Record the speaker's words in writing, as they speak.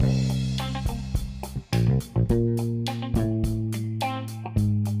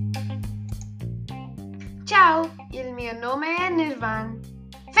nome è Nirvan.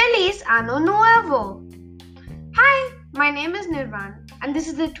 Feliz Anno Nuevo! Hi, my name is Nirvan, and this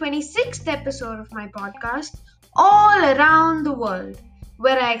is the 26th episode of my podcast, All Around the World,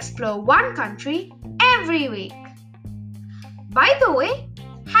 where I explore one country every week. By the way,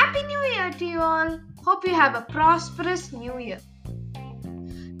 Happy New Year to you all! Hope you have a prosperous New Year.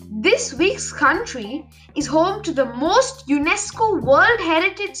 This week's country is home to the most UNESCO World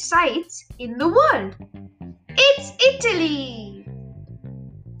Heritage Sites in the world. It's Italy!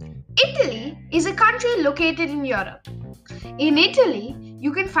 Italy is a country located in Europe. In Italy,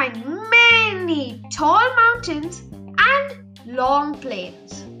 you can find many tall mountains and long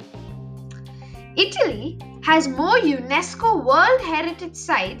plains. Italy has more UNESCO World Heritage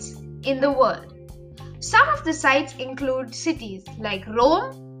Sites in the world. Some of the sites include cities like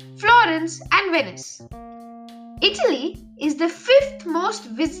Rome, Florence, and Venice. Italy is the fifth most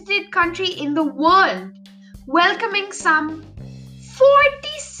visited country in the world, welcoming some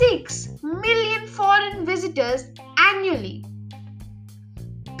 46 million foreign visitors annually.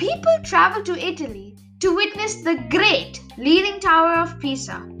 People travel to Italy to witness the Great Leaning Tower of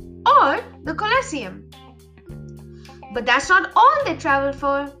Pisa or the Colosseum. But that's not all they travel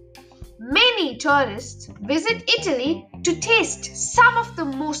for. Many tourists visit Italy to taste some of the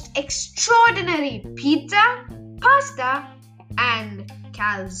most extraordinary pizza, pasta, and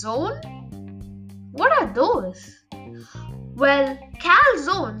calzone. What are those? Well,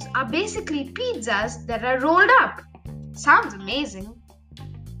 calzones are basically pizzas that are rolled up. Sounds amazing.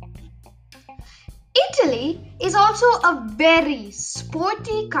 Italy is also a very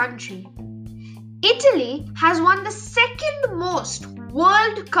sporty country. Italy has won the second most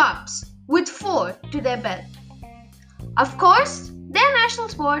World Cups with 4 to their belt. Of course, their national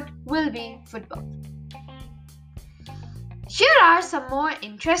sport will be football. Here are some more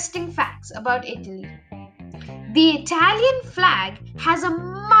interesting facts about Italy. The Italian flag has a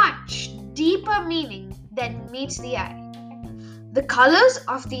much deeper meaning than meets the eye. The colors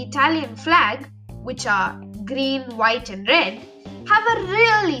of the Italian flag, which are green, white, and red, have a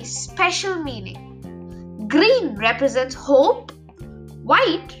really special meaning. Green represents hope,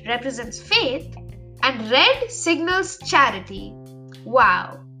 white represents faith, and red signals charity.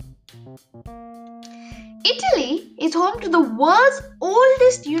 Wow! Italy is home to the world's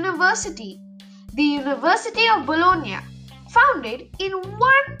oldest university, the University of Bologna, founded in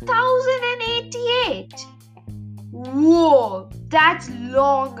 1088. Whoa, that's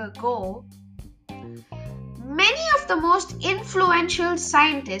long ago. Many of the most influential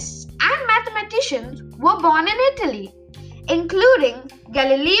scientists and mathematicians were born in Italy, including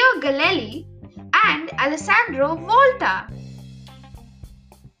Galileo Galilei and Alessandro Volta.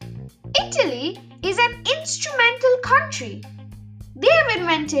 Italy is an instrumental country. They have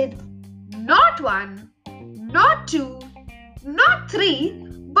invented not one, not two, not three,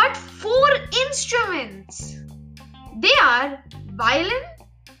 but 4 instruments. They are violin,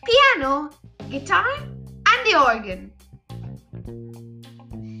 piano, guitar, and the organ.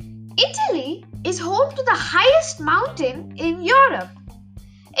 Italy is home to the highest mountain in Europe.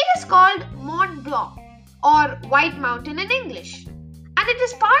 It is called Mont Blanc, or White Mountain in English, and it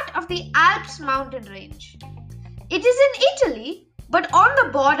is part of the Alps mountain range. It is in Italy, but on the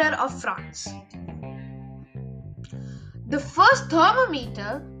border of France. The first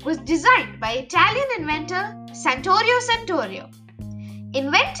thermometer was designed by Italian inventor Santorio Santorio.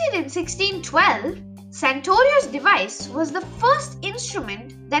 Invented in 1612, Santorio's device was the first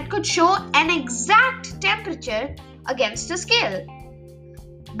instrument that could show an exact temperature against a scale.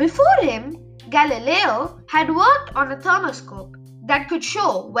 Before him, Galileo had worked on a thermoscope that could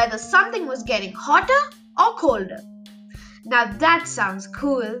show whether something was getting hotter or colder. Now that sounds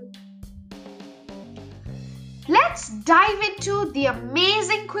cool. Let's dive into the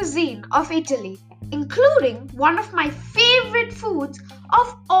amazing cuisine of Italy, including one of my favorite foods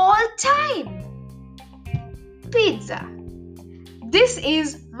of all time, pizza. This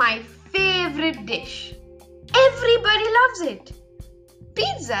is my favorite dish. Everybody loves it.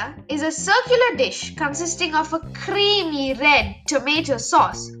 Pizza is a circular dish consisting of a creamy red tomato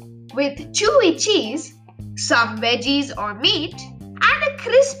sauce with chewy cheese, some veggies or meat, and a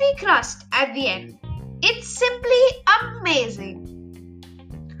crispy crust at the end. It's simply amazing.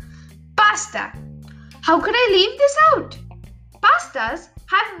 Pasta. How could I leave this out? Pastas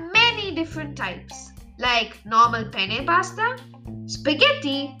have many different types, like normal penne pasta,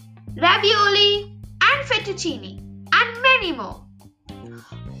 spaghetti, ravioli, and fettuccine, and many more.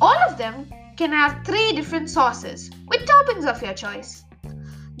 All of them can have 3 different sauces with toppings of your choice.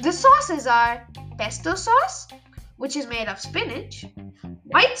 The sauces are pesto sauce, which is made of spinach,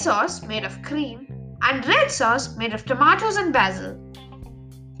 white sauce made of cream, and red sauce made of tomatoes and basil.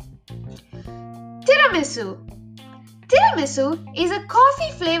 Tiramisu. Tiramisu is a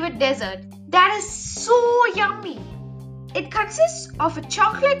coffee-flavored dessert that is so yummy. It consists of a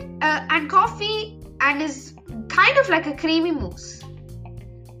chocolate and coffee and is kind of like a creamy mousse.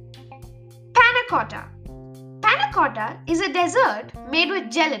 Panna cotta. Panna cotta is a dessert made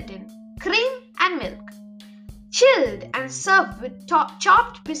with gelatin, cream and milk. Chilled and served with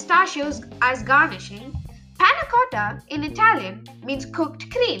chopped pistachios as garnishing, panna cotta in Italian means cooked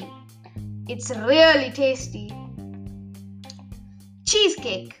cream. It's really tasty.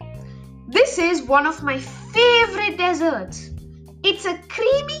 Cheesecake. This is one of my favorite desserts. It's a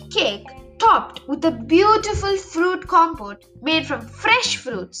creamy cake topped with a beautiful fruit compote made from fresh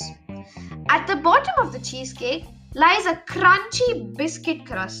fruits. At the bottom of the cheesecake lies a crunchy biscuit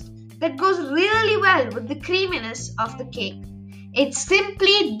crust that goes really well with the creaminess of the cake. It's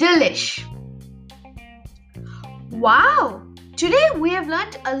simply delish. Wow! Today we have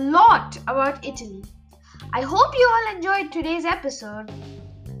learnt a lot about Italy. I hope you all enjoyed today's episode.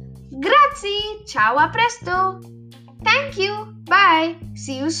 Grazie! Ciao a presto! Thank you! Bye!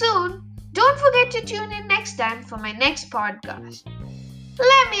 See you soon! Don't forget to tune in next time for my next podcast.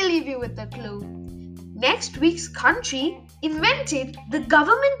 Let me leave you with a clue. Next week's country invented the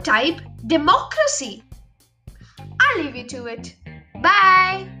government type democracy. I'll leave you to it.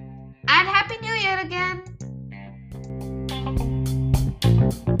 Bye! And Happy New Year again!